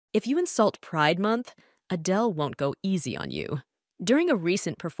If you insult Pride Month, Adele won't go easy on you. During a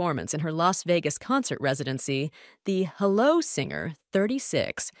recent performance in her Las Vegas concert residency, the Hello singer,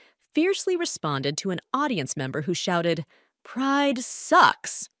 36, fiercely responded to an audience member who shouted, "Pride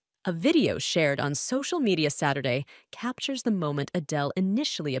sucks!" A video shared on social media Saturday captures the moment Adele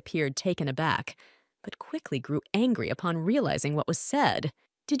initially appeared taken aback, but quickly grew angry upon realizing what was said.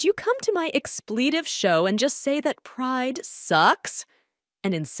 "Did you come to my expletive show and just say that pride sucks?"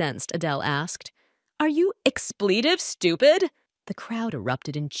 An incensed Adele asked. "Are you expletive, stupid?" The crowd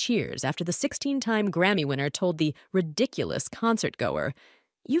erupted in cheers after the 16-time Grammy winner told the ridiculous concertgoer,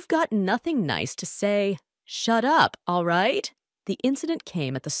 "You've got nothing nice to say. Shut up, all right?" The incident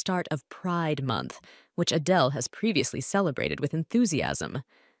came at the start of Pride Month, which Adele has previously celebrated with enthusiasm.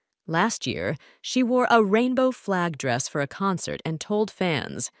 Last year, she wore a rainbow flag dress for a concert and told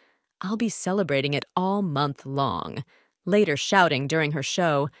fans, "I'll be celebrating it all month long," later shouting during her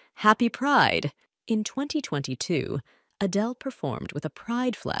show, "Happy Pride." In 2022, Adele performed with a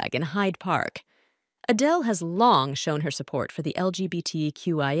pride flag in Hyde Park. Adele has long shown her support for the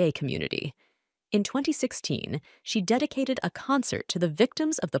LGBTQIA community. In 2016, she dedicated a concert to the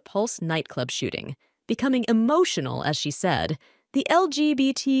victims of the Pulse nightclub shooting, becoming emotional as she said, "The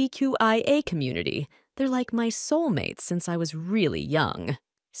LGBTQIA community, they're like my soulmates since I was really young."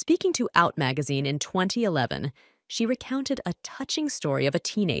 Speaking to Out magazine in 2011, she recounted a touching story of a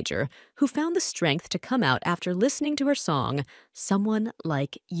teenager who found the strength to come out after listening to her song, "Someone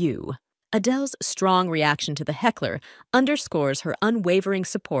Like You." Adele's strong reaction to the Heckler underscores her unwavering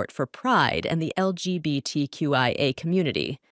support for Pride and the LGBTQIA community.